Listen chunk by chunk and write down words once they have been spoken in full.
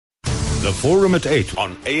The Forum at 8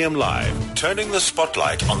 on AM Live, turning the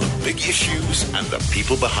spotlight on the big issues and the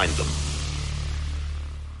people behind them.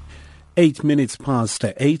 8 minutes past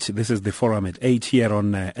 8. This is the Forum at 8 here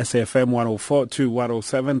on SAFM 104 to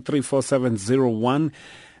 107 34701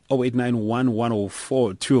 0891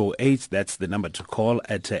 104 208. That's the number to call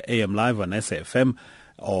at AM Live on SAFM.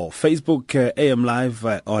 Or Facebook AM Live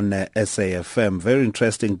on SAFM. Very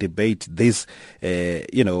interesting debate. This,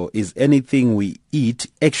 is anything we eat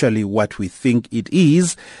actually what we think it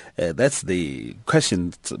is? That's the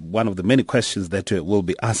question, one of the many questions that we'll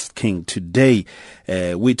be asking today.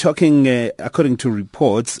 We're talking, according to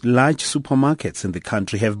reports, large supermarkets in the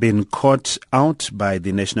country have been caught out by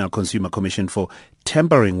the National Consumer Commission for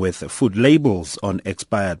tampering with food labels on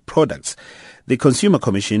expired products. The Consumer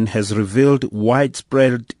Commission has revealed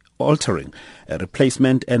widespread altering,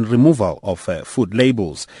 replacement and removal of food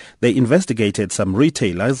labels. They investigated some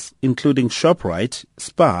retailers, including Shoprite,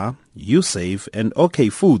 Spar, Usave and OK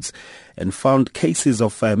Foods, and found cases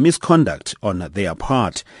of misconduct on their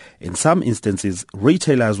part. In some instances,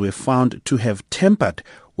 retailers were found to have tampered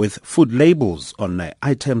with food labels on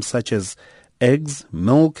items such as eggs,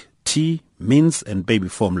 milk, tea, mince and baby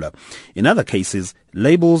formula. In other cases,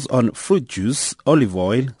 labels on fruit juice, olive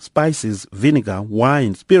oil, spices, vinegar,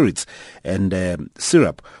 wine, spirits and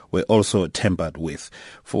syrup were also tampered with.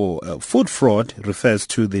 For food fraud refers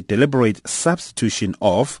to the deliberate substitution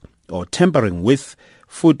of or tampering with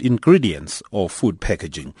food ingredients or food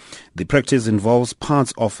packaging. The practice involves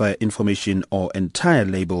parts of information or entire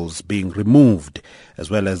labels being removed, as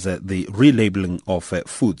well as the relabeling of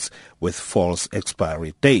foods with false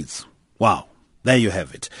expiry dates. Wow, there you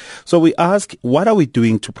have it. So we ask, what are we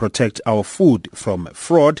doing to protect our food from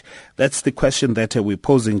fraud? That's the question that we're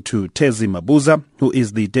posing to Thezi Mabuza, who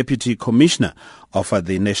is the Deputy Commissioner of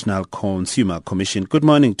the National Consumer Commission. Good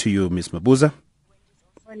morning to you, Ms. Mabuza.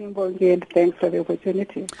 Good morning, Bongi, and thanks for the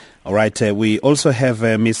opportunity. All right, we also have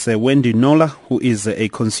Ms. Wendy Knowler, who is a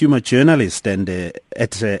consumer journalist and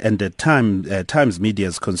at Times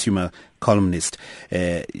Media's consumer columnist,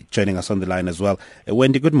 joining us on the line as well.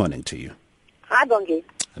 Wendy, good morning to you. Hi, Bongi.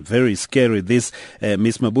 Very scary, this,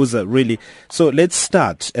 Ms. Mabuza, really. So let's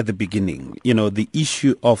start at the beginning. You know, the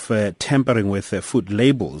issue of tampering with food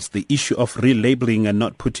labels, the issue of relabeling and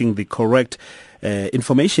not putting the correct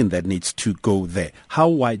information that needs to go there. How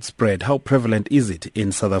widespread, how prevalent is it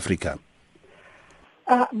in South Africa?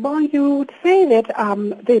 Bongi, you would say that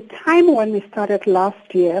the time when we started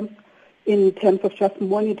last year, in terms of just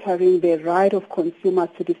monitoring the right of consumers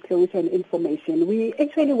to disclosure and information, we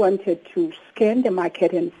actually wanted to scan the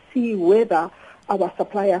market and see whether our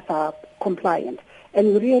suppliers are compliant.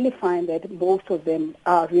 And we really find that most of them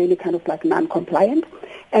are really kind of like non-compliant.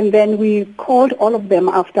 And then we called all of them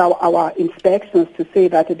after our inspections to say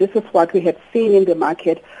that this is what we had seen in the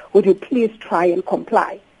market. Would you please try and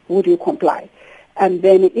comply? Would you comply? And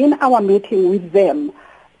then in our meeting with them,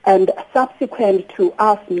 and subsequent to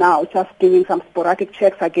us now just doing some sporadic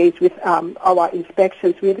checks against with our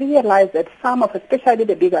inspections, we realized that some of, especially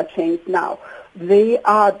the bigger chains now, they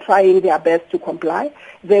are trying their best to comply.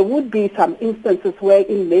 There would be some instances where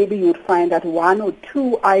maybe you'd find that one or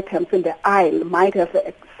two items in the aisle might have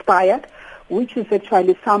expired, which is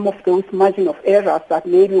actually some of those margin of errors that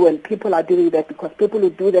maybe when people are doing that, because people who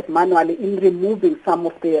do that manually in removing some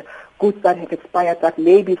of the goods that have expired, that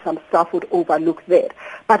maybe some staff would overlook that.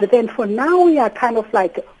 But then for now, we are kind of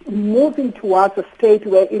like moving towards a state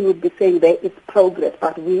where it would be saying there is progress,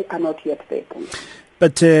 but we are not yet there.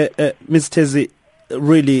 But Ms. Thezi,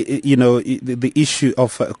 really, you know, the issue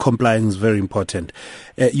of compliance is very important.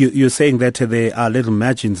 You're saying that there are little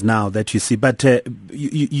margins now that you see, but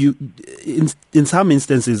in some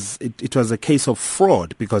instances it was a case of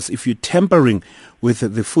fraud, because if you're tampering with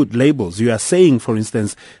the food labels, you are saying, for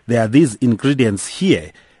instance, there are these ingredients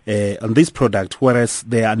here on this product, whereas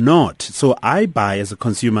they are not. So I buy as a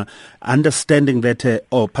consumer understanding that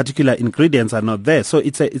particular ingredients are not there. So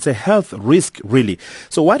it's a health risk, really.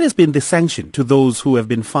 So what has been the sanction to those who have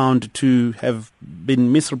been found to have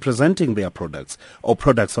been misrepresenting their products or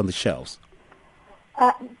products on the shelves?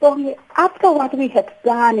 After what we had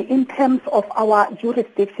done in terms of our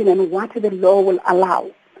jurisdiction and what the law will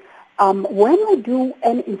allow, when we do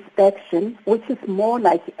an inspection, which is more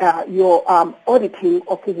like your auditing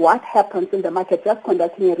of what happens in the market, just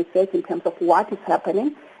conducting a research in terms of what is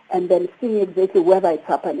happening and then seeing exactly whether it's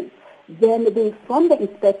happening, then from the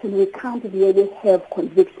inspection we can't really have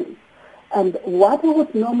convictions. And what we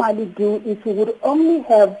would normally do is we would only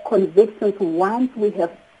have convictions once we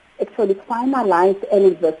have actually finalized an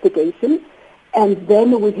investigation, and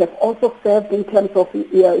then we have also served in terms of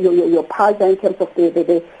your partner, in terms of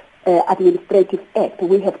the Administrative Act.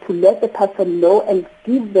 We have to let the person know and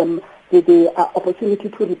give them the opportunity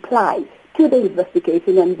to reply to the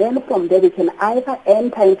investigation, and then from there we can either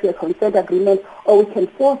enter into a consent agreement or we can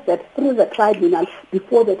force that through the tribunal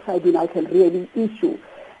before the tribunal can really issue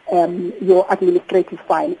your administrative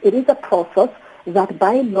fine. It is a process that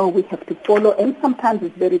by law we have to follow, and sometimes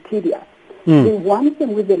it's very tedious. The one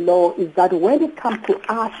thing with the law is that when it comes to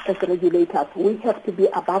us as regulators, we have to be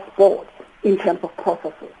above board in terms of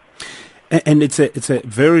processes. And it's a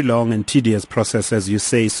very long and tedious process, as you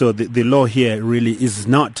say. So the law here really is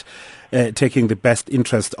not taking the best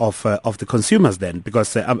interest of the consumers then,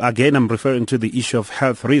 because again I'm referring to the issue of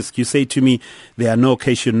health risk. You say to me there are no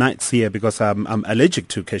cashew nuts here because I'm allergic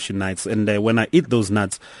to cashew nuts, and when I eat those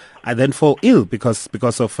nuts I then fall ill because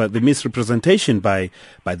of the misrepresentation by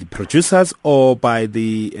the producers or by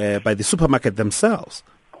the supermarket themselves.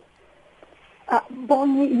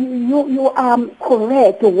 Bongi, you are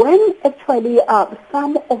correct. When actually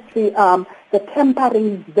some of the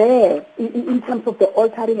tampering is there in terms of the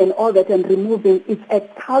altering and all that and removing, it's a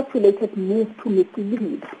calculated move to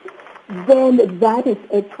mislead, then that is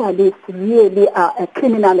actually really a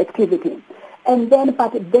criminal activity.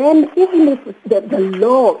 But then even if the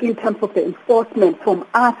law in terms of the enforcement from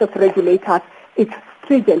us as regulators is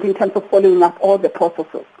stringent in terms of following up all the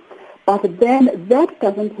processes, but then that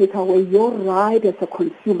doesn't take away your right as a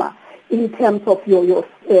consumer in terms of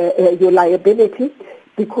your liability,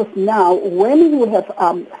 because now when you have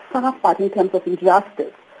suffered in terms of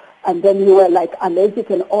injustice, and then you are like allergic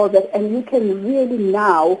and all that, and you can really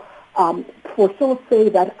now for sure say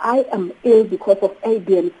that I am ill because of A,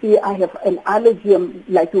 B, and C, I have an allergy,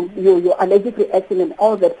 like your allergic reaction and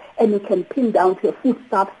all that, and you can pin down to a food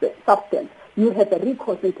substance. You have a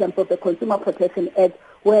recourse in terms of the Consumer Protection Act,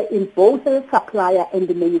 wherein both the supplier and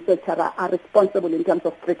the manufacturer are responsible in terms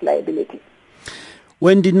of strict liability.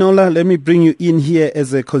 Wendy Knowler, let me bring you in here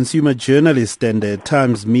as a consumer journalist and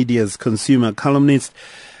Times Media's consumer columnist.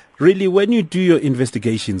 Really, when you do your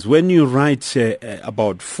investigations, when you write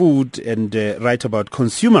about food and write about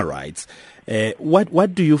consumer rights,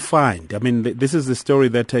 what do you find? I mean, this is the story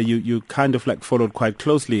that you kind of like followed quite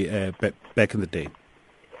closely back in the day.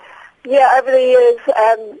 Yeah, over the years,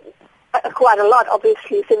 quite a lot,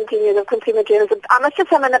 obviously, 17 years of consumer journalism. I must just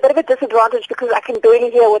say I'm in a bit of a disadvantage because I can barely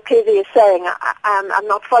hear what Thezi is saying. I'm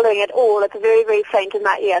not following at all. It's very, very faint in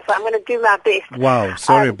my ear, so I'm going to do my best. Wow,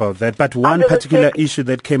 sorry about that. But one particular issue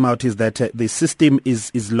that came out is that the system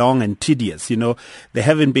is long and tedious. You know, there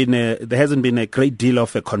hasn't been a great deal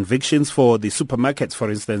of convictions for the supermarkets, for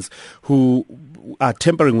instance, who are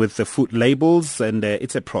tampering with the food labels, and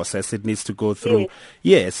it's a process it needs to go through.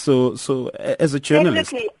 Yes, so as a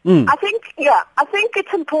journalist. I think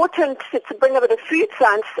it's important to bring a bit of food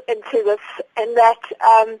science into this, and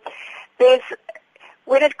that there's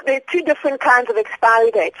two different kinds of expiry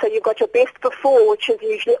dates. So you've got your best before, which is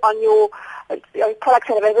usually on your products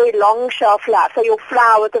that have a very long shelf life. So your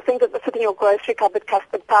flour, the things that sit in your grocery cupboard,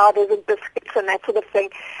 custard powders and biscuits and that sort of thing.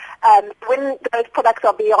 When those products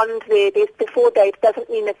are beyond their best before date, doesn't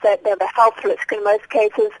mean that they're a health risk. In most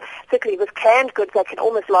cases, particularly with canned goods, that can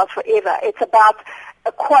almost last forever. It's about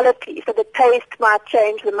a quality, so the taste might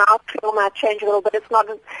change, the mouthfeel might change a little bit. It's not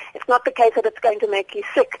the case that it's going to make you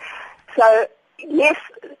sick. So yes,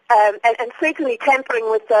 and certainly tampering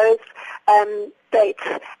with those dates,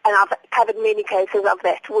 and I've covered many cases of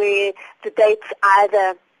that where the dates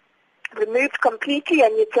either removed completely,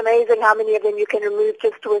 and it's amazing how many of them you can remove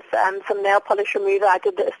just with some nail polish remover. I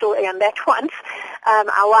did a story on that once.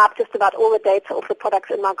 I wiped just about all the dates off the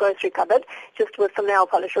products in my grocery cupboard just with some nail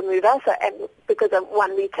polish remover. So, and because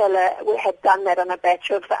one retailer had done that on a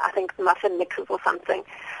batch of, I think, muffin mixes or something,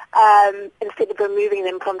 instead of removing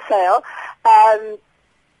them from sale. And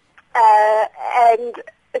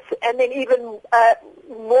then even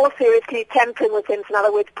more seriously, tampering with them, in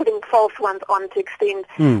other words, putting false ones on to extend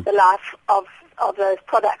the life of those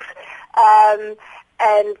products.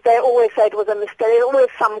 And they always say it was a mistake. There's always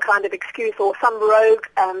some kind of excuse or some rogue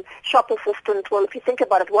shop assistant. Well, if you think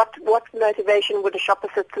about it, what motivation would a shop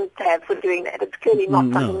assistant have for doing that? It's clearly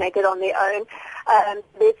not something they did on their own.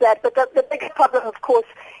 There's that. But the bigger problem, of course...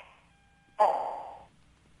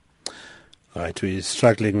 All right, we're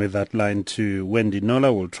struggling with that line to Wendy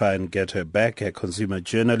Knowler. We'll try and get her back, a consumer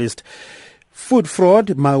journalist. Food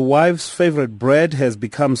fraud. My wife's favorite bread has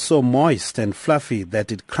become so moist and fluffy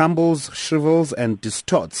that it crumbles, shrivels, and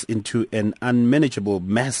distorts into an unmanageable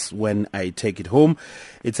mess when I take it home.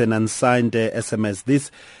 It's an unsigned SMS.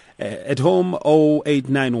 This At home,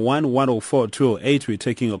 0891 104 208. We're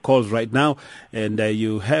taking your calls right now. And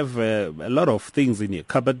you have a lot of things in your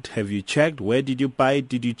cupboard. Have you checked? Where did you buy it?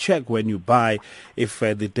 Did you check when you buy if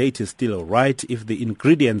the date is still all right? If the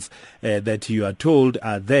ingredients that you are told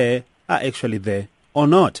are actually there or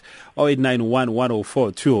not? 0891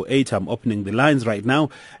 104 208. I'm opening the lines right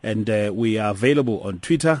now. And we are available on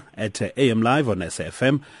Twitter at AM Live on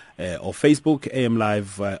SAFM. Or Facebook, AM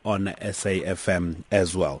Live on SAFM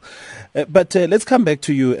as well. But let's come back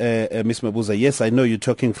to you, Ms. Mabuza. Yes, I know you're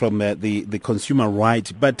talking from the consumer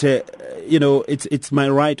right, but, it's my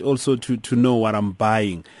right also to know what I'm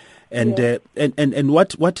buying. And and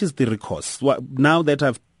what is the recourse? Now that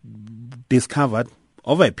I've discovered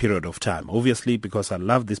over a period of time, obviously, because I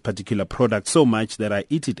love this particular product so much that I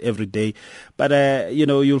eat it every day. But,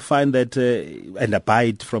 you'll find that, and I buy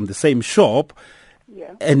it from the same shop,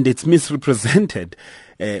 and it's misrepresented.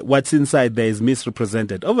 What's inside there is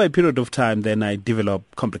misrepresented. Over a period of time, then I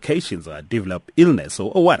develop complications or I develop illness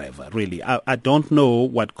or whatever, really. I don't know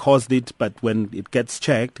what caused it, but when it gets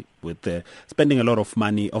checked with spending a lot of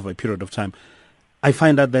money over a period of time, I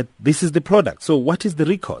find out that this is the product. So what is the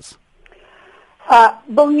recourse?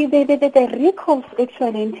 Bongi, the recourse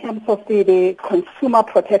actually in terms of the Consumer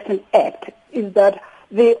Protection Act is that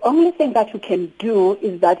the only thing that you can do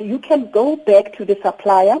is that you can go back to the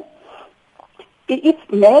supplier. If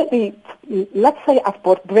maybe, let's say I've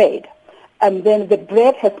bought bread, and then the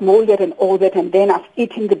bread has molded and all that, and then I've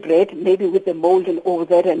eaten the bread, maybe with the mold and all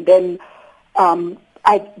that, and then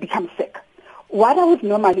I become sick. What I would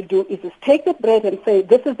normally do is just take the bread and say,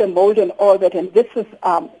 this is the mold and all that, and this is,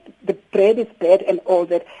 the bread is bad and all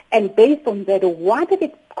that. And based on that, what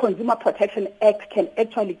the Consumer Protection Act can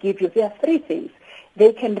actually give you, there are three things.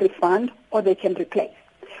 They can refund or they can replace.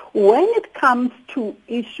 When it comes to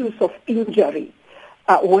issues of injury,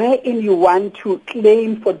 wherein you want to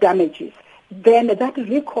claim for damages, then that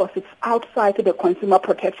recourse is outside the Consumer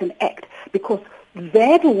Protection Act, because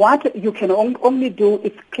then what you can only do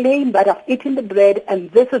is claim that I've eaten the bread and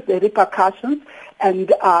this is the repercussions,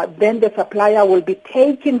 and then the supplier will be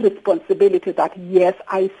taking responsibility that, yes,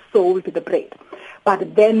 I sold the bread.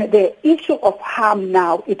 But then the issue of harm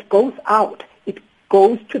now, it goes out.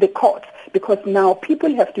 Goes to the courts, because now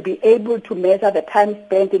people have to be able to measure the time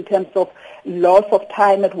spent in terms of loss of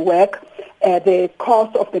time at work, the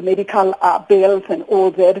cost of the medical bills and all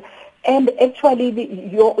that, and actually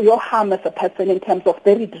your harm as a person in terms of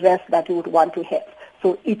the redress that you would want to have.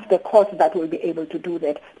 So it's the court that will be able to do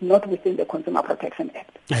that, not within the Consumer Protection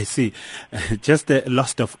Act. I see. Just a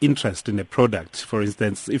loss of interest in a product, for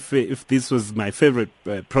instance. If this was my favorite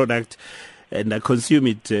product, and I consume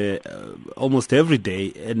it almost every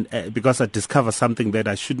day, and because I discover something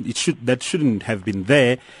that shouldn't have been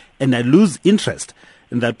there, and I lose interest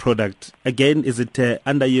in that product. Again, is it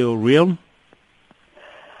under your realm?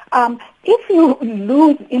 If you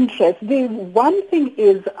lose interest, the one thing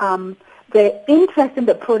is the interest in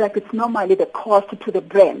the product is normally the cost to the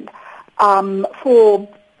brand. For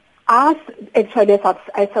us, actually, as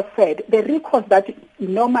I said, the recourse that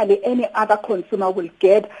normally any other consumer will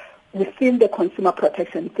get within the Consumer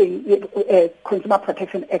Protection Consumer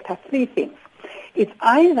Protection Act has three things. It's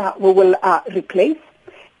either we will replace.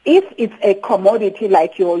 If it's a commodity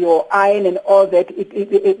like your iron and all that,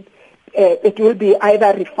 it will be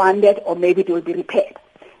either refunded or maybe it will be repaired.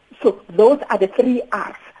 So those are the three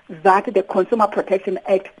R's that the Consumer Protection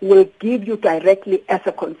Act will give you directly as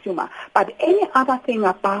a consumer. But any other thing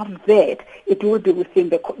above that, it will be within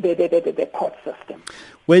the court system.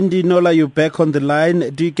 Wendy, Knowler, you're back on the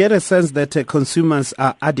line. Do you get a sense that consumers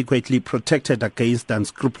are adequately protected against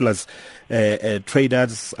unscrupulous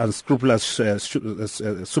traders, unscrupulous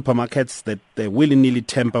supermarkets that they willy-nilly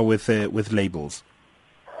tamper with labels?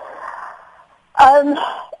 I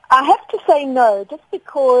have to say no, just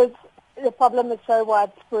because the problem is so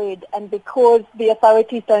widespread and because the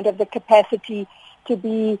authorities don't have the capacity to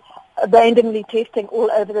be randomly testing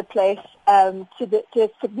all over the place to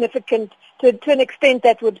an extent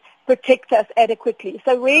that would protect us adequately.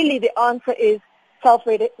 So really the answer is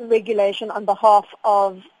self-regulation on behalf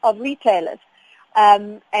of retailers.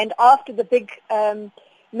 And after the big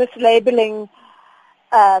mislabeling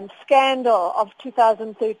scandal of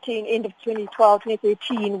 2013, end of 2012,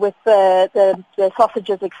 2013, with the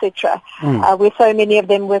sausages, etc., where so many of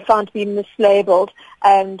them were found to be mislabeled,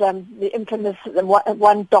 and the infamous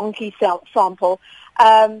one donkey sample.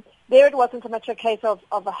 There it wasn't so much a case of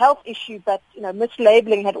a health issue, but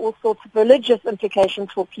mislabeling had all sorts of religious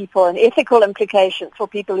implications for people and ethical implications for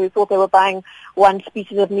people who thought they were buying one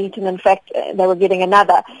species of meat and in fact they were getting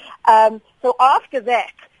another. So after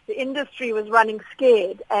that, the industry was running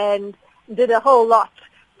scared and did a whole lot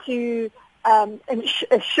to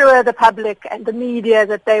assure the public and the media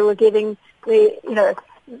that they were getting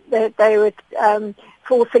that they were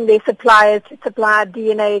forcing their suppliers to supply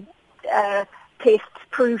DNA tests,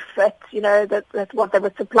 proof that that what they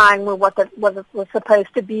were supplying were what it was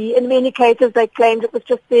supposed to be. In many cases, they claimed it was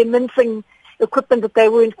just their mincing equipment that they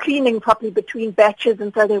weren't cleaning properly between batches,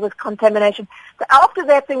 and so there was contamination. So after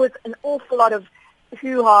that, there was an awful lot of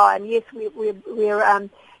hoo-ha, and yes, we're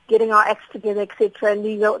getting our acts together, etc. And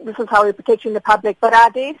this is how we're protecting the public. But I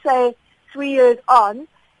dare say, 3 years on,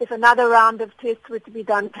 if another round of tests were to be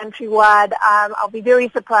done countrywide, I'll be very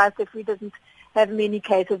surprised if we didn't have many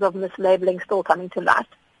cases of mislabeling still coming to light.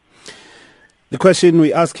 The question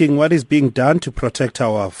we're asking, what is being done to protect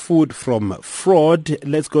our food from fraud?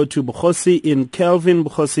 Let's go to Bukhosi in Kelvin.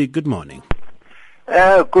 Bukhosi, good morning.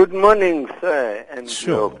 Good morning, sir, and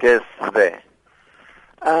your guests there.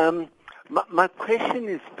 My question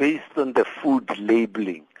is based on the food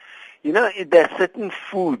labeling. There are certain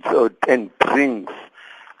foods and drinks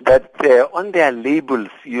that on their labels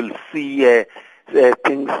you'll see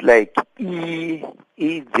things like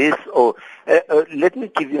this, or let me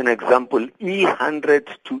give you an example. E100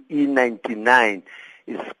 to E99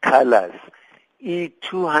 is colors.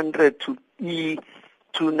 E200 to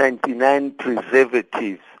E299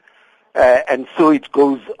 preservatives. And so it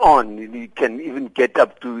goes on. You can even get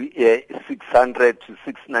up to 600 to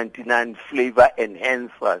 699 flavor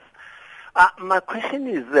enhancers. My question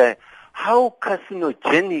is, how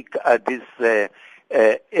carcinogenic are these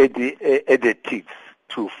additives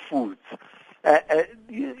to foods?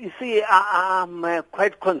 You see, I'm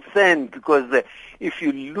quite concerned because if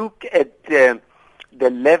you look at the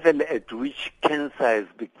level at which cancer has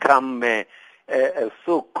become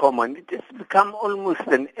so common, it has become almost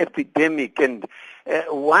an epidemic, and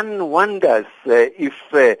one wonders if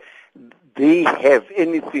they have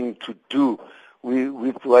anything to do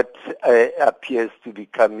with what appears to be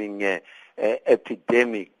becoming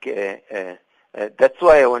epidemic. That's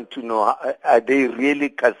why I want to know, are they really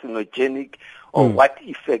carcinogenic, or what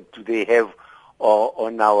effect do they have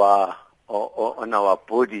on our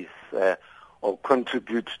bodies, or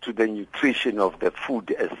contribute to the nutrition of the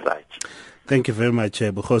food as such? Thank you very much,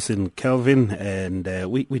 Bukhosin Kelvin. And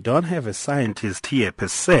we don't have a scientist here per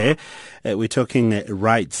se. We're talking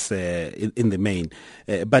rights in the main.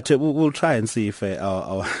 But we'll try and see if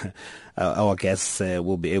our guests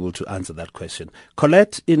will be able to answer that question.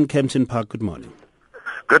 Colette in Kempton Park, good morning.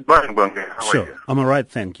 Good morning, Bongi. How are you? I'm all right,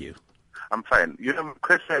 thank you. I'm fine. My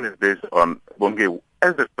question is based on, Bongi,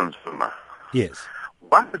 as a consumer. Yes.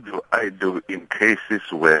 What do I do in cases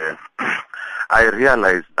where I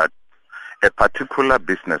realize that a particular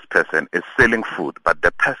business person is selling food, but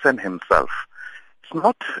the person himself is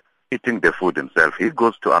not eating the food himself. He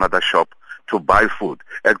goes to another shop to buy food.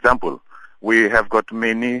 Example, we have got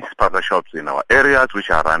many Spar shops in our areas which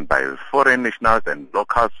are run by foreign nationals and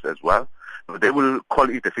locals as well. They will call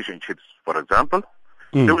it fish and chips, for example.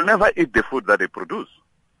 They will never eat the food that they produce.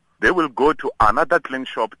 They will go to another clean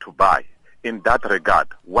shop to buy. In that regard,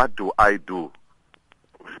 what do I do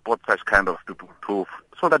to spot such kind of people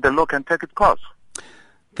so that the law can take its course?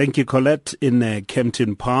 Thank you, Colette in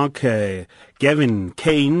Kempton Park. Gavin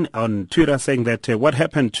Kane on Twitter saying that what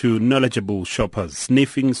happened to knowledgeable shoppers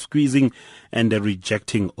sniffing, squeezing, and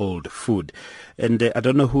rejecting old food? And I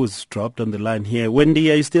don't know who's dropped on the line here.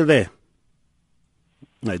 Wendy, are you still there?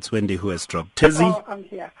 No, it's Wendy who has dropped. Thezi? Oh, I'm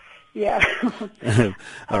here. Yeah.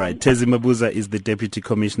 All right. Thezi Mabuza is the Deputy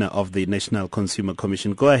Commissioner of the National Consumer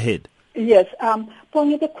Commission. Go ahead. Yes.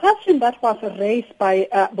 Bongi, the question that was raised by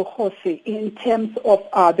Bukhosi in terms of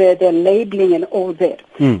the labeling and all that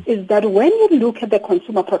is that when you look at the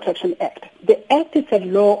Consumer Protection Act, the Act is a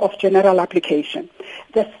law of general application.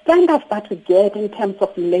 The standards that we get in terms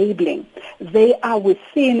of labeling, the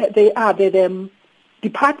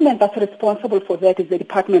department that's responsible for that is the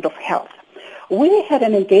Department of Health. We had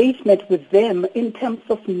an engagement with them in terms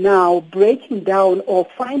of now breaking down or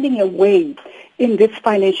finding a way in this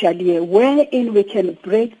financial year wherein we can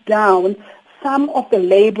break down some of the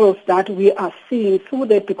labels that we are seeing through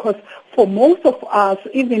that, because for most of us,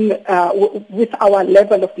 even with our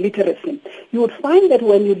level of literacy, you would find that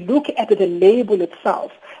when you look at the label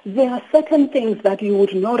itself, there are certain things that you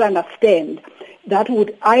would not understand that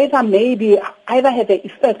would either have an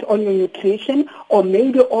effect on your nutrition or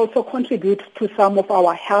maybe also contribute to some of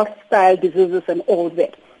our health style diseases and all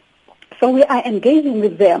that. So we are engaging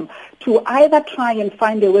with them to either try and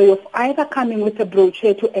find a way of either coming with a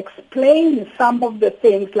brochure to explain some of the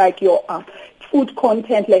things like your food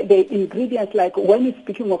content, like the ingredients, like when you're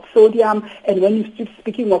speaking of sodium and when you're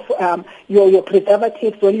speaking of your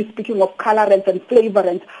preservatives, when you're speaking of colorants and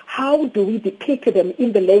flavorants, how do we depict them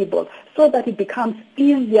in the label so that it becomes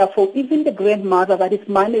easier for even the grandmother that is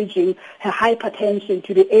managing her hypertension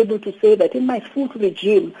to be able to say that in my food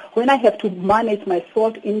regime, when I have to manage my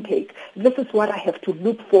salt intake, this is what I have to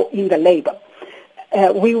look for in the label.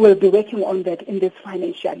 We will be working on that in this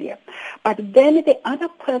financial year. But then the other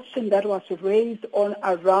question that was raised on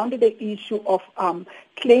around the issue of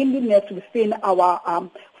cleanliness within our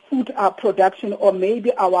food production or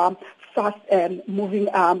maybe our fast-moving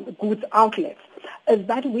goods outlets is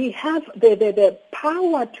that we have the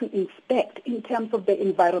power to inspect in terms of the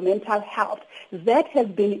environmental health that has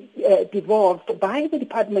been devolved by the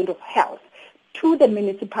Department of Health to the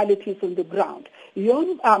municipalities on the ground. Your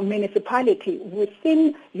municipality,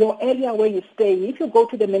 within your area where you're staying, if you go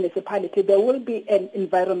to the municipality, there will be an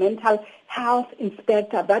environmental health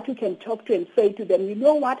inspector that you can talk to and say to them, you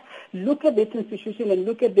know what, look at this institution and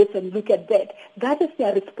look at this and look at that. That is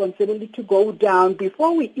their responsibility to go down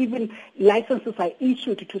before we even licenses are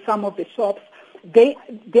issued to some of the shops.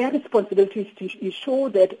 Their responsibility is to ensure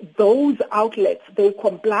that those outlets, they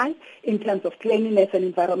comply in terms of cleanliness and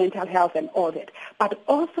environmental health and all that. But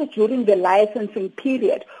also during the licensing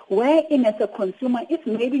period, wherein as a consumer, if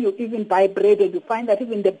maybe you even buy bread and you find that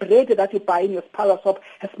even the bread that you buy in your Spar shop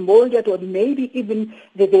has molded, or maybe even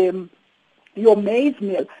your maize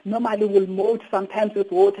meal normally will mold sometimes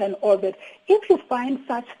with water and all that. If you find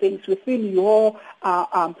such things within your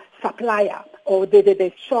supplier or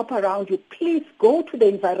the shop around you, please go to the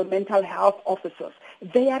environmental health officers.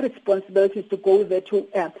 Their responsibility is to go there to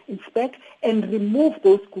inspect and remove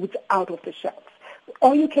those goods out of the shelves.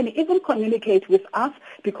 Or you can even communicate with us,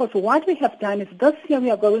 because what we have done is this year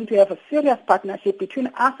we are going to have a serious partnership between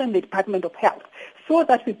us and the Department of Health, so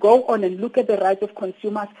that we go on and look at the rights of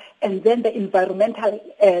consumers, and then the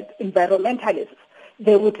environmentalists,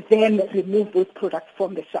 they would then remove those products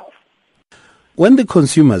from the shelf. When the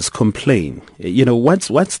consumers complain,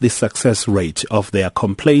 what's the success rate of their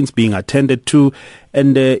complaints being attended to,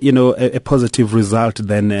 and a positive result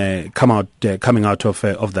then coming out of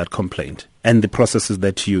that complaint and the processes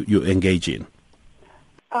that you engage in?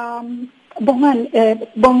 Bongi,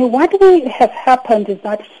 what we have happened is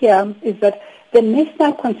that the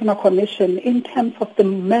National Consumer Commission, in terms of the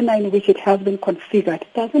manner in which it has been configured,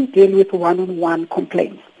 doesn't deal with one-on-one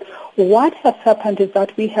complaints. What has happened is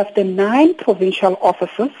that we have the 9 provincial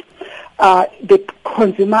officers, the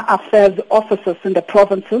consumer affairs officers in the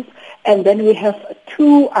provinces, and then we have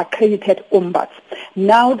 2 accredited ombuds.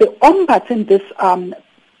 Now, the ombuds in this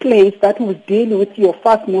place that will deal with your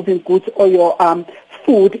fast-moving goods or your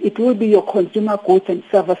food, it will be your consumer goods and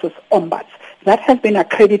services ombuds. That has been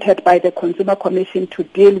accredited by the Consumer Commission to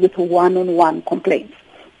deal with one-on-one complaints.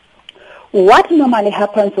 What normally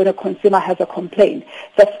happens when a consumer has a complaint?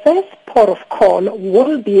 The first port of call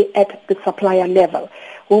will be at the supplier level.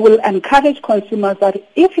 We will encourage consumers that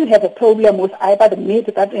if you have a problem with either the milk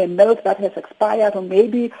that has expired or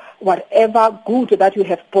maybe whatever good that you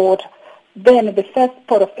have bought, then the first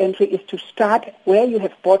port of entry is to start where you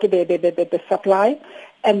have bought the supply,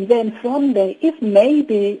 and then from there, if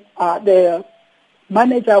maybe the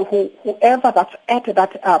manager, whoever that's at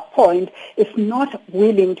that point, is not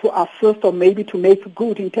willing to assist or maybe to make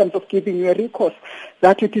good in terms of giving you a recourse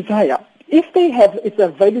that you desire. If it's a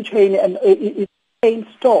value chain and it's a chain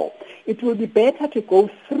store, it will be better to go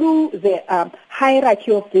through the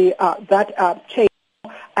hierarchy of that chain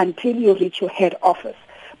until you reach your head office.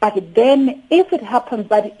 But then if it happens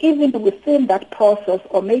that even within that process,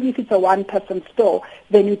 or maybe if it's a one-person store,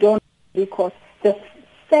 then you don't have recourse. The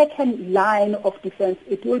second line of defense,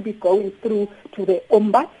 it will be going through to the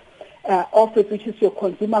ombuds office, which is your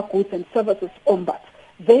consumer goods and services ombuds.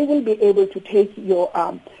 They will be able to take your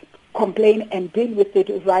complaint and deal with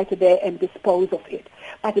it right there and dispose of it.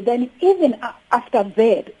 But then even after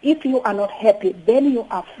that, if you are not happy, then you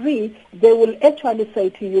are free. They will actually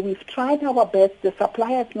say to you, we've tried our best, the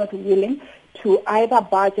supplier is not willing to either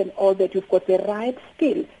budge and all that. You've got the right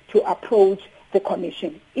still to approach the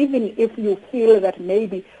commission. Even if you feel that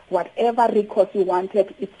maybe whatever recourse you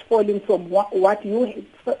wanted is falling from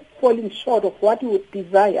falling short of what you would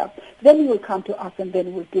desire, then you will come to us and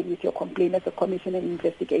then we'll deal with your complaint as a commission and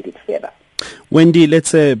investigate it further. Wendy,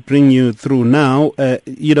 let's bring you through now. I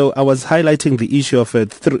was highlighting the issue of,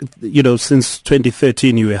 since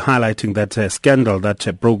 2013, you were highlighting that scandal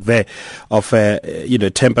that broke there of,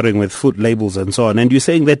 tampering with food labels and so on. And you're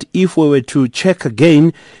saying that if we were to check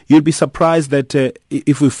again, you'll be surprised that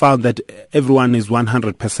if we found that everyone is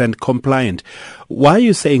 100% compliant. Why are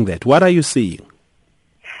you saying that? What are you seeing?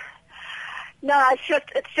 No, it's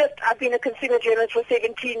just I've been a consumer journalist for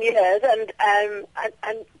 17 years,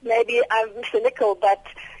 and maybe I'm cynical, but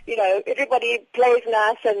you know, everybody plays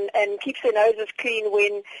nice and keeps their noses clean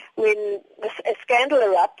when a scandal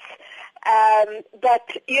erupts.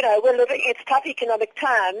 But you know, it's tough economic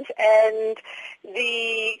times, and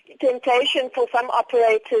the temptation for some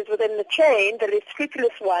operators within the chain, the less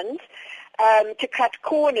scrupulous ones, to cut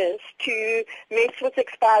corners, to mess with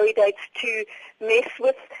expiry dates, to mess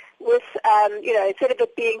with you know, instead of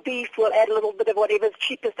it being beef, we'll add a little bit of whatever's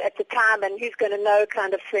cheapest at the time and who's going to know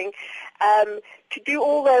kind of thing. To do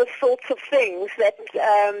all those sorts of things that,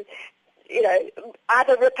 you know,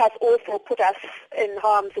 either rip us off or put us in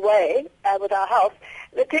harm's way with our health,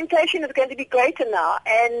 the temptation is going to be greater now,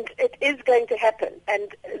 and it is going to happen.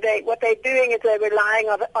 And what they're doing is they're relying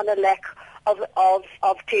on a lack of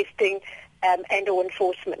testing and or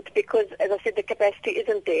enforcement, because, as I said, the capacity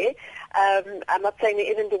isn't there. I'm not saying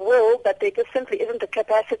there isn't the will, but there just simply isn't the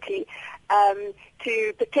capacity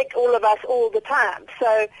to protect all of us all the time.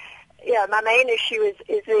 So, yeah, my main issue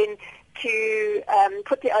is then to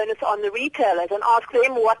put the onus on the retailers and ask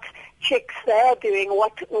them what checks they're doing,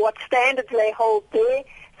 what standards they hold their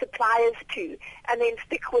suppliers to, and then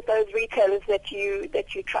stick with those retailers that you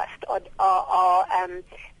trust are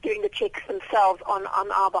doing the checks themselves on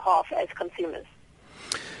our behalf as consumers.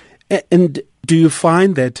 And do you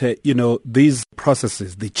find that, you know, these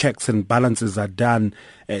processes, the checks and balances are done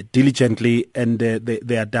diligently and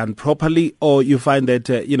they are done properly, or you find that,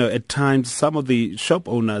 you know, at times some of the shop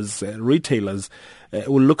owners, retailers,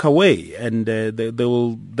 will look away and they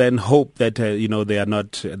will then hope that, you know, they are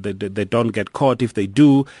not, they don't get caught. If they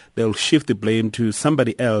do, they'll shift the blame to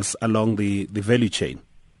somebody else along the value chain?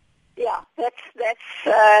 Yeah, that's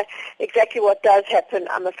exactly what does happen,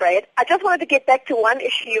 I'm afraid. I just wanted to get back to one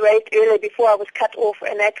issue you raised earlier before I was cut off,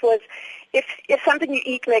 and that was if something you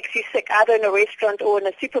eat makes you sick, either in a restaurant or in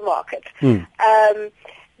a supermarket, there's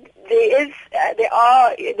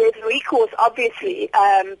recourse, obviously,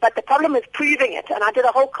 but the problem is proving it. And I did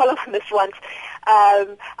a whole column on this once.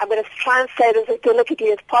 I'm going to try and say this as delicately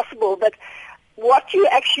as possible, but what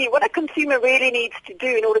a consumer really needs to do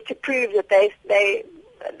in order to prove that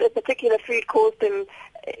the particular food caused them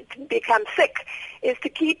to become sick is to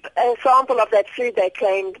keep a sample of that food they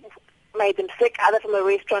claimed made them sick, either from a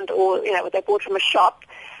restaurant or, you know, what they bought from a shop,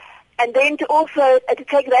 and then to also to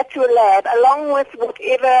take that to a lab along with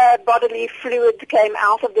whatever bodily fluid came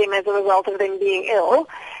out of them as a result of them being ill,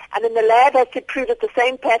 and then the lab has to prove that the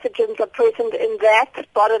same pathogens are present in that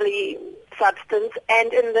bodily substance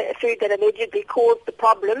and in the food that allegedly caused the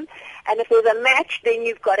problem. And if there's a match, then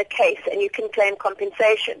you've got a case and you can claim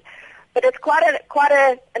compensation. But it's quite an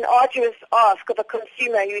arduous ask of a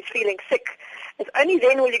consumer who's feeling sick. It's only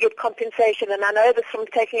then will you get compensation, and I know this from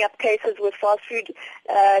taking up cases with fast food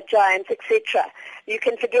giants, etc. You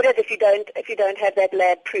can forget it if you don't have that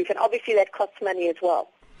lab proof, and obviously that costs money as well.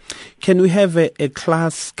 Can we have a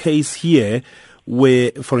class case here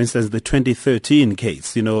where, for instance, the 2013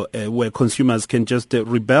 case, you know, where consumers can just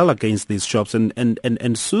rebel against these shops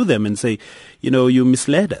and sue them and say, you know, you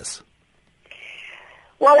misled us?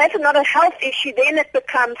 Well, that's not a health issue. Then it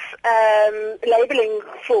becomes labeling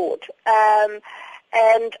fraud.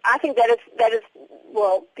 And I think that is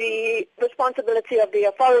well, the responsibility of the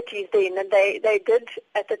authorities then. And they did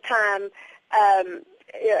at the time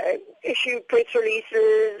issue press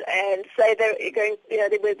releases and say they were going, you know,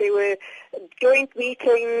 they were joint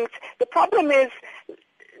meetings. The problem is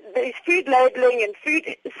these food labeling and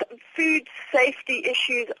food safety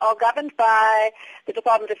issues are governed by the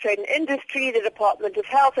Department of Trade and Industry, the Department of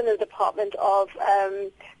Health, and the Department of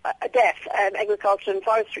DAF, Agriculture and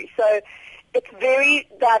Forestry. So it's very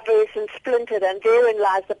diverse and splintered, and therein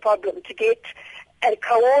lies the problem. To get a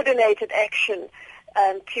coordinated action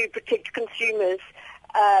to protect consumers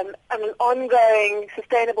on an ongoing,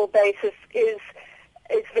 sustainable basis is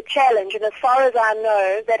the challenge, and as far as I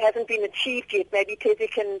know, that hasn't been achieved yet. Maybe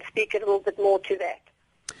Thezi can speak a little bit more to that.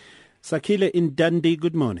 Sakile in Dundee,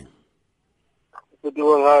 good morning. Good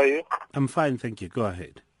morning, how are you? I'm fine, thank you. Go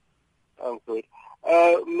ahead. I'm good.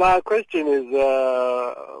 My question is,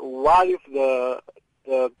 what if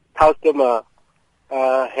the customer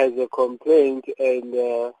has a complaint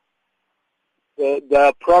and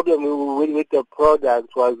the problem with the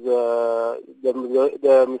product was the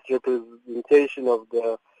misrepresentation of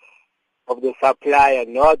the supplier,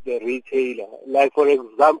 not the retailer. Like, for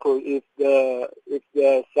example, if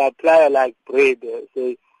the supplier, like bread,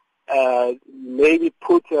 say maybe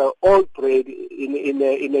put old bread in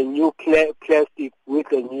a new plastic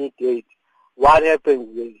with a new date, what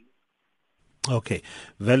happens then? Okay,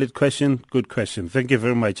 valid question, good question. Thank you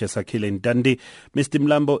very much, Sakile in Dundee. Mr.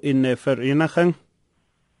 Mlambo in Vereeniging.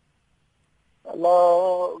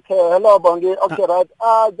 Hello, okay, hello, Bongi. Okay, right.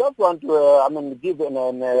 I just want to, give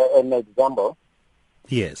an example.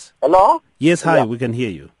 Yes. Hello? Yes, hi, Yeah. we can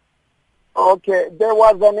hear you. Okay, there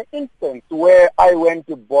was an instance where I went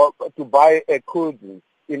to buy a cool drink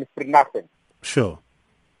in Vereeniging. Sure.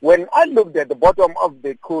 When I looked at the bottom of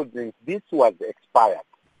the cool drink, this was expired.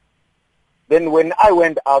 Then when I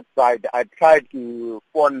went outside, I tried to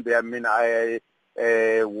phone them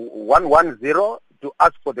 110 to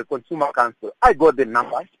ask for the Consumer Council. I got the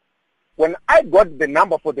number. When I got the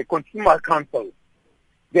number for the Consumer Council,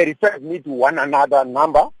 they referred me to one another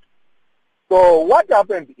number. So what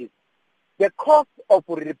happened is the cost of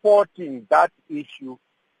reporting that issue,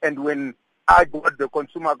 and when I got the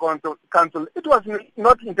Consumer Council, it was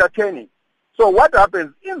not entertaining. So what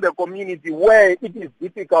happens in the community where it is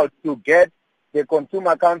difficult to get the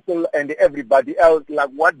Consumer Council and everybody else, like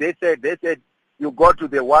what they said you go to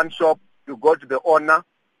the one shop, you go to the owner.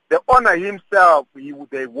 The owner himself,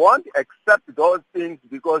 they won't accept those things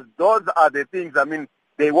because those are the things,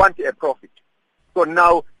 they want a profit. So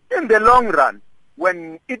now, in the long run,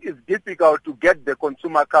 when it is difficult to get the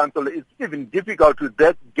Consumer Council, it's even difficult to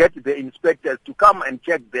get the inspectors to come and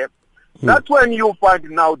check them. That's when you find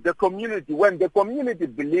now the community, when the community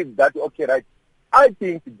believes that, okay, right, I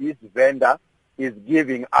think this vendor is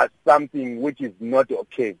giving us something which is not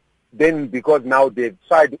okay. Then because now they've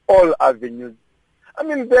tried all avenues,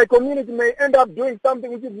 the community may end up doing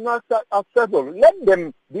something which is not acceptable. Let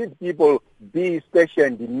them, these people, be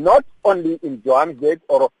stationed not only in Johannesburg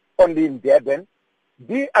or only in Durban,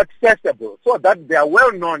 be accessible so that they are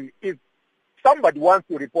well known. If somebody wants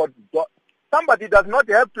to report, somebody does not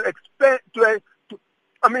have to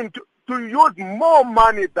to use more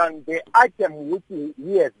money than the item which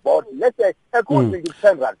he has bought. Let's say a cool thing is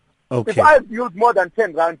 10 rand. Okay. If I've used more than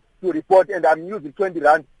 10 rand to report and I'm using 20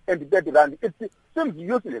 rand and 30 rand, it seems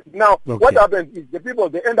useless. Now, what happens is the people,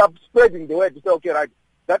 they end up spreading the word to say, okay, right,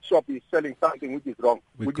 that shop is selling something which is wrong,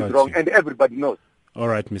 and everybody knows. All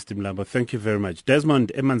right, Mr. Mlambo, thank you very much.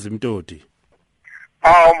 Desmond Emanzimtoti.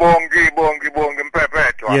 Bongi,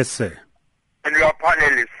 Mpepetwa. Yes, sir. And your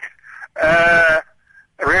panelists,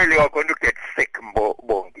 really are going to get sick,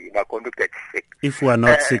 Bongi. They're going to get sick. If we are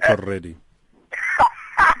not sick already.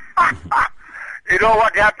 You know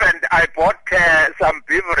what happened? I bought some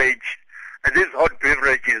beverage, these hot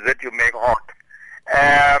beverages that you make hot,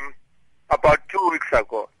 about 2 weeks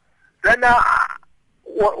ago. Then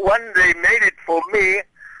when they made it for me,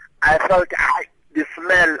 I felt the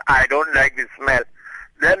smell, I don't like the smell.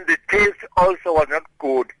 Then the taste also was not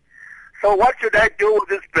good. So what should I do with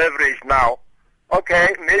this beverage now?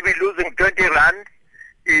 Okay, maybe losing 20 rand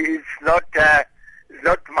is not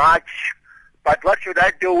much, but what should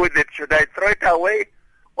I do with it? Should I throw it away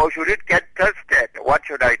or should it get tested? What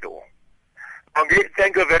should I do? Okay,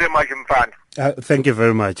 thank you very much, Mfana. Thank you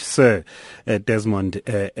very much, sir. Desmond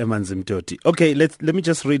Emanzimtoti. Okay, let me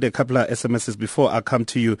just read a couple of SMSs before I come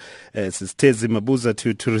to you, Thezi Mabuza,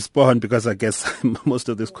 to respond, because I guess most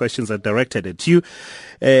of these questions are directed at you.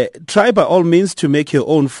 Try by all means to make your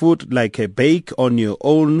own food, like a bake on your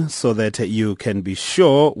own, so that you can be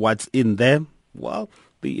sure what's in there. Well,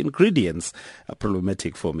 the ingredients are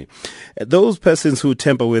problematic for me. Those persons who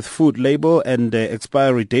tamper with food label and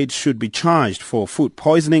expiry dates should be charged for food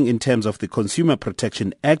poisoning in terms of the Consumer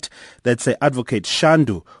Protection Act. That's Advocate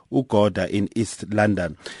Shandu Ugoda in East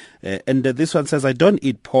London. And this one says, I don't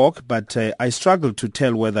eat pork, but I struggle to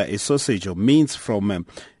tell whether a sausage or mince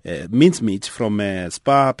meat from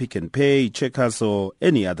Spar, Pick and Pay, Checkers or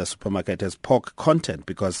any other supermarket has pork content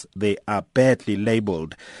because they are badly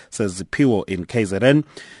labeled, says Piwo in KZN.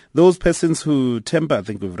 Those persons who tamper, I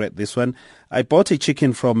think we've read this one. I bought a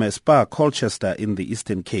chicken from Spar, Colchester in the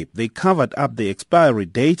Eastern Cape. They covered up the expiry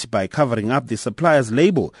date by covering up the supplier's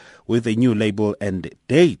label with a new label and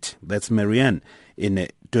date. That's Marianne in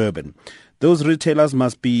Durban. Those retailers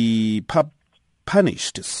must be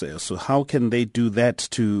punished. So how can they do that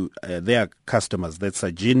to their customers? That's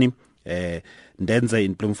Sajini Ndenza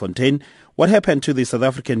in Bloemfontein. What happened to the South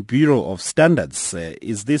African Bureau of Standards?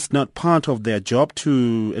 Is this not part of their job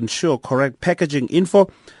to ensure correct packaging info?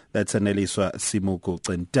 That's Aneliswa Simuko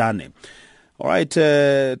Tsentane. All right,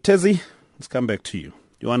 Thezi, let's come back to you.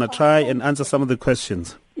 You want to try and answer some of the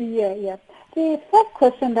questions? Yeah. The first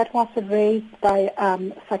question that was raised by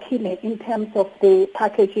Sakile in terms of the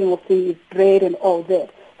packaging of the bread and all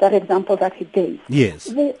that example that he gave. Yes.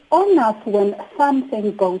 The owners, when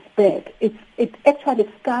something goes bad, it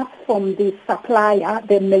actually starts from the supplier,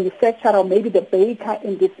 the manufacturer, or maybe the baker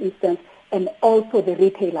in this instance, and also the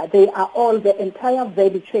retailer. They are all, the entire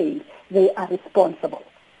value chain, they are responsible.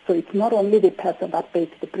 So it's not only the person that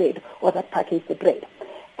bakes the bread or that packages the bread.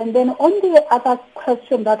 And then on the other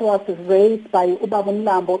question that was raised by Ubaba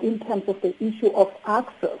Mlambo in terms of the issue of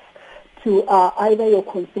access to either your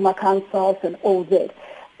consumer councils and all that,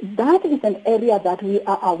 that is an area that we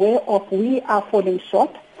are aware of. We are falling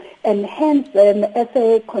short. And hence, as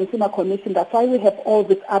a consumer commission, that's why we have all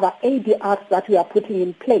these other ADRs that we are putting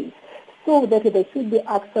in place, so that there should be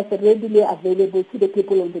access readily available to the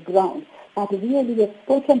people on the ground. But really, we have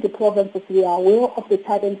spoken to provinces, we are aware of the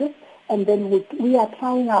challenges, and then we are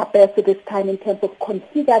trying our best at this time in terms of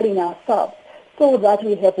configuring ourselves so that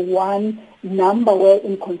we have one number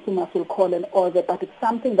wherein consumers will call and order, but it's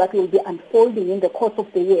something that will be unfolding in the course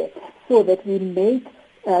of the year so that we make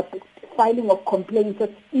filing of complaints as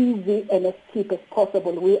easy and as cheap as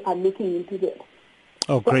possible. We are looking into that.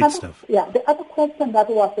 Oh, great stuff. Yeah, the other question that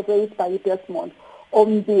was raised by Desmond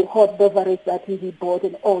on the hot beverage that he bought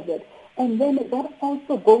and all that. And then that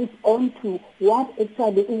also goes on to what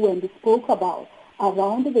actually Wendy spoke about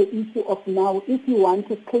around the issue of now, if you want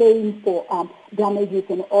to claim for damages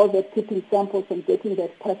and all that, taking samples and getting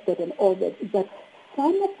that tested and all that, is that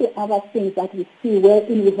some of the other things that we see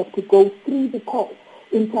wherein we have to go through the course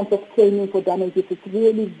in terms of claiming for damages, it's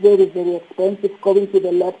really very, very expensive going to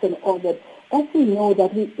the labs and all that. As we know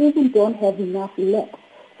that we even don't have enough labs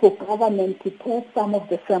for government to test some of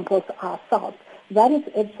the samples ourselves. That is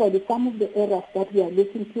actually some of the areas that we are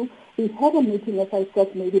looking to. We had a meeting, as I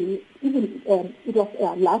said, maybe even it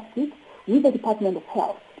was last week, with the Department of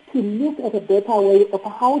Health to look at a better way of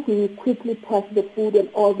how do we quickly test the food and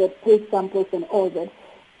all that, take samples and all that.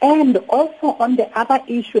 And also on the other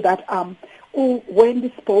issue that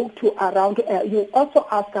Wendy spoke to around, you also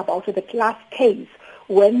asked about the class case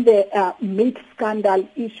when the meat scandal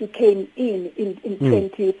issue came in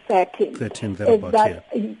 2013. 13, thereabout,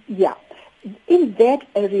 yeah. In that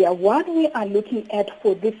area, what we are looking at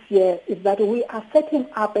for this year is that we are setting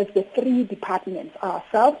up as the three departments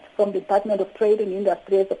ourselves, from the Department of Trade and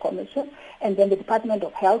Industry as a commission, and then the Department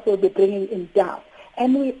of Health will be bringing in DAF.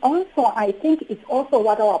 And we also, I think it's also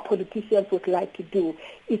what our politicians would like to do,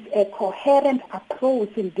 is a coherent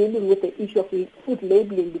approach in dealing with the issue of food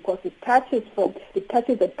labeling, because it touches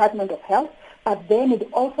the Department of Health, but then it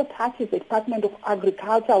also touches the Department of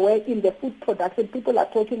Agriculture, where in the food production, people are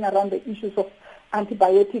talking around the issues of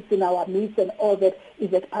antibiotics in our meats and all that.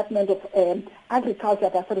 Is the Department of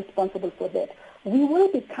Agriculture that's responsible for that. We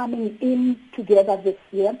will be coming in together this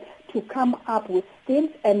year to come up with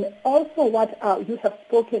things, and also what you have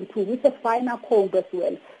spoken to with a finer comb as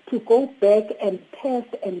well, to go back and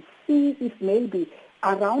test and see if maybe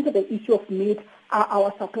around the issue of meat, are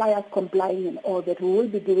our suppliers complying and all that. We will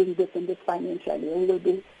be doing this in this financial year. We will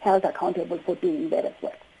be held accountable for doing that as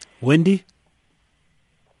well. Wendy?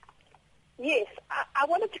 Yes, I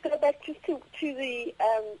wanted to go back just to the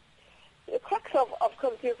crux of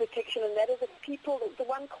consumer protection, and that is that people, the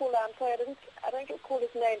one caller, I'm sorry, I don't recall his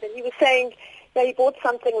name, but he was saying that he bought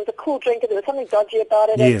something, it was a cool drink, and there was something dodgy about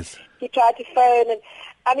it. Yes. And he tried to phone, and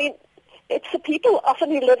I mean, it's the people often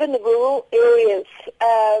who live in the rural areas,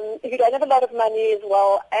 who don't have a lot of money as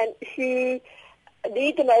well, and who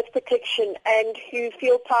need the most protection and who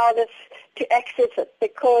feel powerless to access it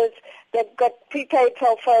because they've got prepaid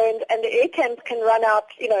cell phones and the airtime can run out,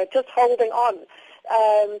 just holding on,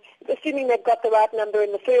 assuming they've got the right number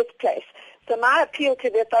in the first place. So my appeal to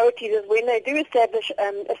the authorities is when they do establish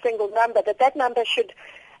a single number, that number should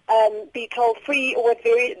be toll free, or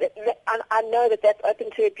I know that that's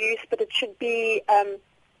open to abuse, but it should be,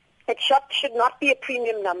 it should not be a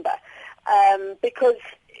premium number, because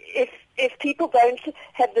if people don't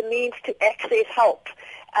have the means to access help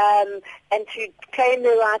and to claim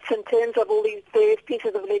their rights in terms of all these various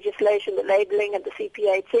pieces of legislation, the labeling and the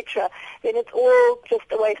CPA, etc., then it's all just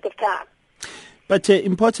a waste of time. But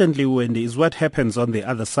importantly, Wendy, is what happens on the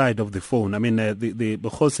other side of the phone. I mean, the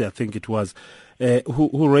Bokhosi, I think it was,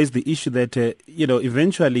 who raised the issue that,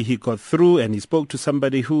 eventually he got through and he spoke to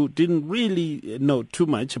somebody who didn't really know too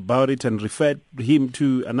much about it and referred him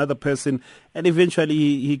to another person, and eventually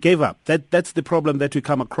he gave up. That's the problem that we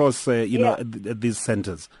come across, at these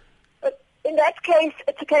centers. But in that case,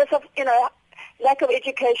 it's a case of, lack of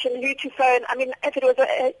education, who to phone. I mean,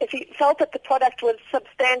 if he felt that the product was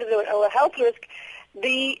substandard or a health risk,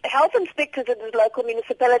 the health inspectors at the local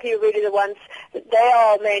municipality are really the ones that they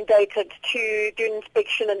are mandated to do an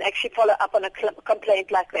inspection and actually follow up on a complaint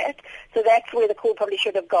like that. So that's where the call probably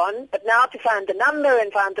should have gone. But now to find the number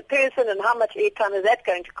and find the person and how much airtime is that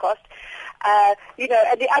going to cost, And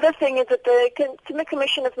the other thing is that the Consumer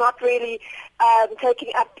Commission is not really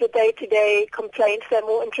taking up the day-to-day complaints. They're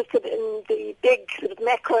more interested in the big sort of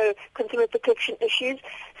macro consumer protection issues.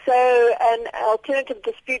 So an alternative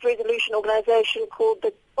dispute resolution organization called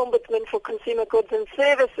the Ombudsman for Consumer Goods and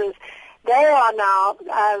Services, they are now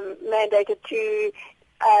mandated to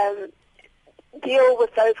deal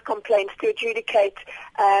with those complaints, to adjudicate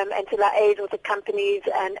and to liaise with the companies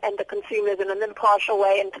and the consumers in an impartial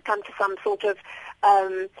way, and to come to some sort of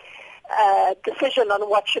decision on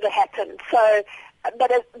what should have happened. So,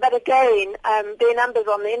 but again, there are numbers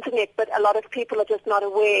on the internet, but a lot of people are just not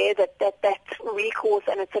aware that recourse,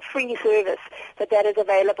 and it's a free service, that is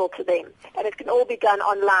available to them. And it can all be done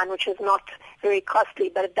online, which is not very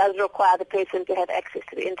costly, but it does require the person to have access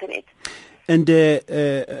to the internet. And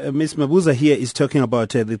Ms. Mabuza here is talking about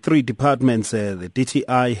the three departments, the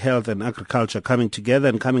DTI, Health and Agriculture, coming together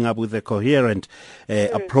and coming up with a coherent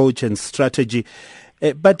approach and strategy.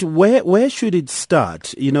 But where should it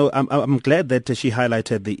start? You know, I'm glad that she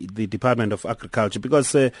highlighted the Department of Agriculture,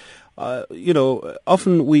 because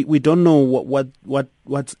often we don't know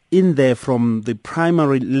what's in there from the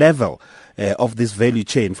primary level of this value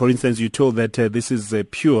chain. For instance, you told that this is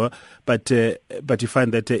pure, but you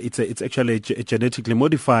find that it's actually genetically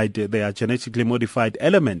modified. There are genetically modified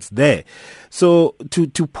elements there. So to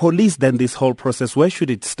police then this whole process, where should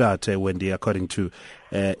it start, Wendy, according to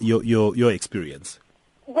your experience?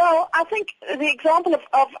 Well, I think the example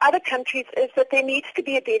of other countries is that there needs to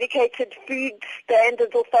be a dedicated food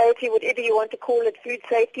standards authority, whatever you want to call it, food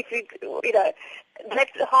safety, that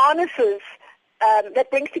harnesses, that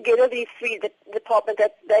brings together these three departments,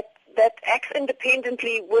 that acts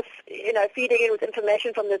independently with, feeding in with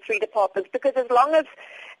information from the three departments. Because as long as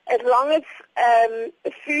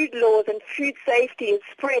food laws and food safety is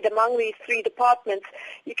spread among these three departments,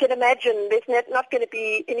 you can imagine there's not going to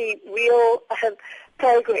be any real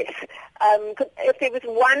progress. If there was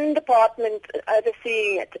one department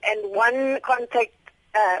overseeing it and one contact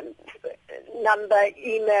number,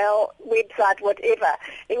 email, website, whatever,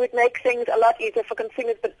 it would make things a lot easier for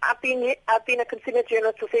consumers. But I've been a consumer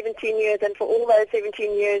journalist for 17 years, and for all those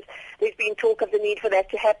 17 years, there's been talk of the need for that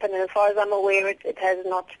to happen. And as far as I'm aware, it has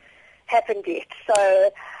not happened yet.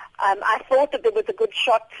 So I thought that there was a good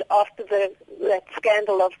shot after that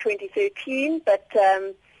scandal of 2013, but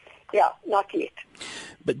not yet.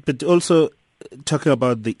 But also, talking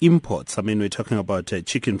about the imports, I mean, we're talking about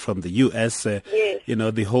chicken from the U.S., yes.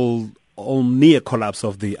 The whole near collapse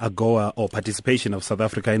of the AGOA, or participation of South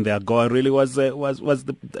Africa in the AGOA, really was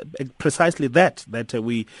precisely that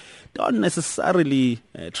we don't necessarily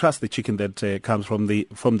trust the chicken that comes from the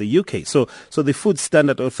UK. So the Food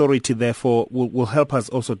Standard Authority, therefore, will help us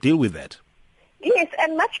also deal with that. Yes,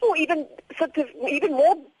 and much more even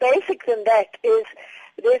more basic than that is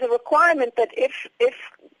there's a requirement that if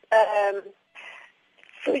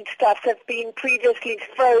foodstuffs have been previously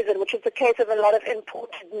frozen, which is the case of a lot of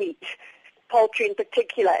imported meat, poultry in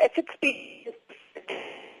particular, if it's been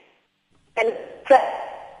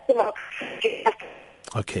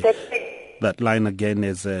okay. That line again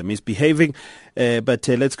is misbehaving, but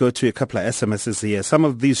let's go to a couple of SMSs here. Some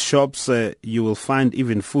of these shops, you will find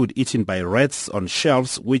even food eaten by rats on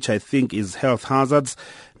shelves, which I think is health hazards,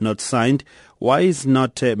 not signed. Why is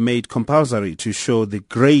not made compulsory to show the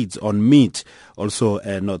grades on meat, also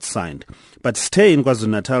not signed? But Stay in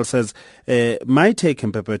KwaZulu-Natal says, my take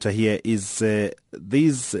in Pepeta here is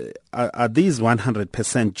these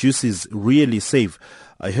 100% juices really safe?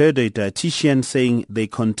 I heard a dietitian saying they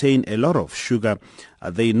contain a lot of sugar.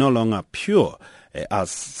 Are they no longer pure?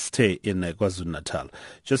 As Stay in KwaZulu-Natal.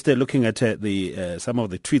 Just looking at some of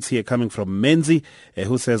the tweets here coming from Menzi,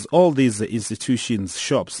 who says all these institutions,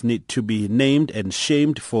 shops need to be named and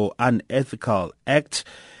shamed for unethical act.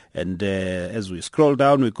 And as we scroll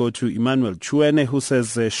down, we go to Emmanuel Chuene, who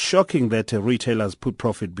says shocking that retailers put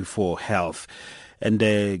profit before health. And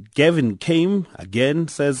Gavin Kame again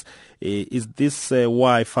says, is this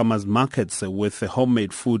why farmers' markets with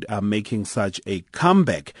homemade food are making such a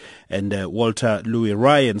comeback? And Walter Louis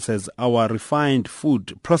Ryan says our refined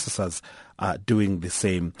food processors are doing the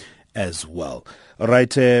same as well. All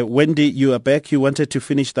right, Wendy, you are back. You wanted to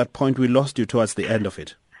finish that point. We lost you towards the end of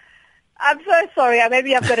it. I'm so sorry.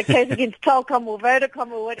 Maybe I've got a case against Telkom or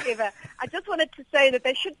Vodacom or whatever. I just wanted to say that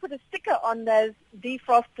they should put a sticker on those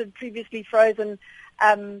defrosted, previously frozen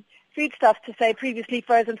foodstuffs to say previously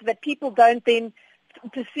frozen, so that people don't then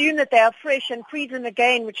assume that they are fresh and freeze them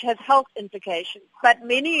again, which has health implications. But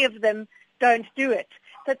many of them don't do it.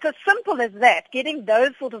 So it's as simple as that. Getting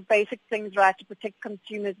those sort of basic things right to protect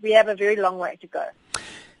consumers, we have a very long way to go.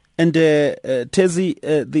 And Thezi,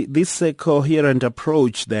 this coherent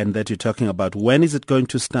approach then that you're talking about, when is it going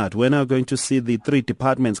to start? When are we going to see the three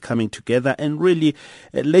departments coming together and really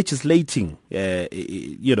legislating, as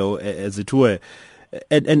it were?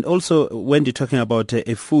 And also, when you're talking about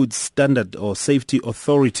a food standard or safety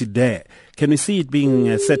authority there, can we see it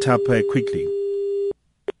being set up quickly?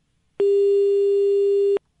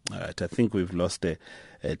 All right, I think we've lost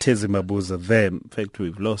Thezi Mabuza there. In fact,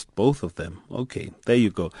 we've lost both of them. Okay, there you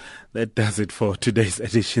go. That does it for today's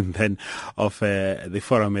edition then of the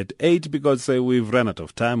Forum at 8, because we've run out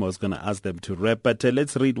of time. I was going to ask them to wrap, but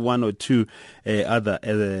let's read one or two other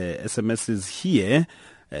SMSs here.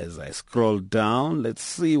 As I scroll down, let's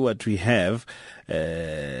see what we have.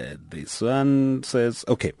 This one says,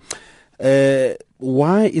 okay.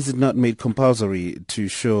 Why is it not made compulsory to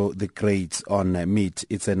show the grades on meat?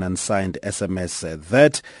 It's an unsigned SMS.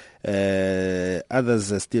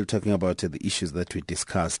 Others are still talking about the issues that we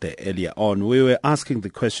discussed earlier on. We were asking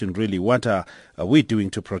the question, really, what are we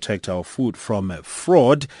doing to protect our food from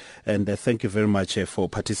fraud? And thank you very much for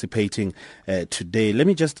participating today. Let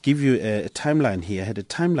me just give you a timeline here. I had a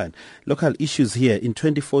timeline. Local issues here. In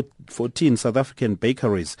 2014, South African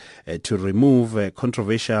bakeries to remove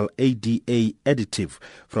controversial ADA additive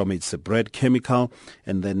from its bread chemical.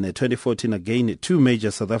 And then 2014 again, two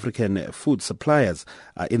major South African food suppliers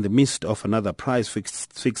are in the midst of another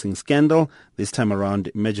price-fixing scandal, this time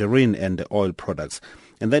around margarine and oil products.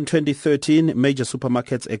 And then 2013, major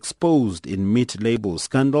supermarkets exposed in meat label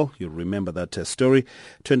scandal. You remember that story.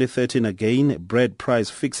 2013 again, bread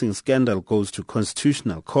price-fixing scandal goes to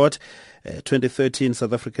Constitutional Court. 2013,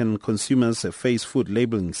 South African consumers face food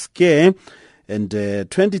labeling scare. And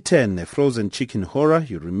 2010, frozen chicken horror,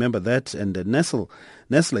 you remember that. And Nestle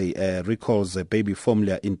recalls baby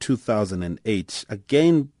formula in 2008.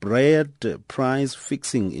 Again, bread price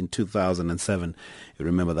fixing in 2007. You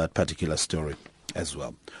remember that particular story as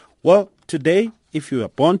well. Well, today, if you are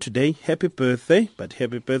born today, happy birthday. But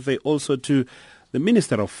happy birthday also to the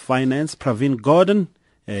Minister of Finance, Pravin Gordhan.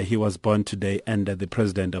 He was born today, and the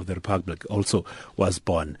President of the Republic also was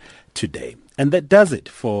born today. And that does it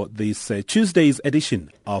for this Tuesday's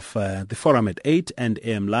edition of the Forum at 8 and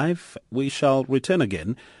AM Live. We shall return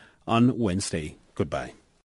again on Wednesday. Goodbye.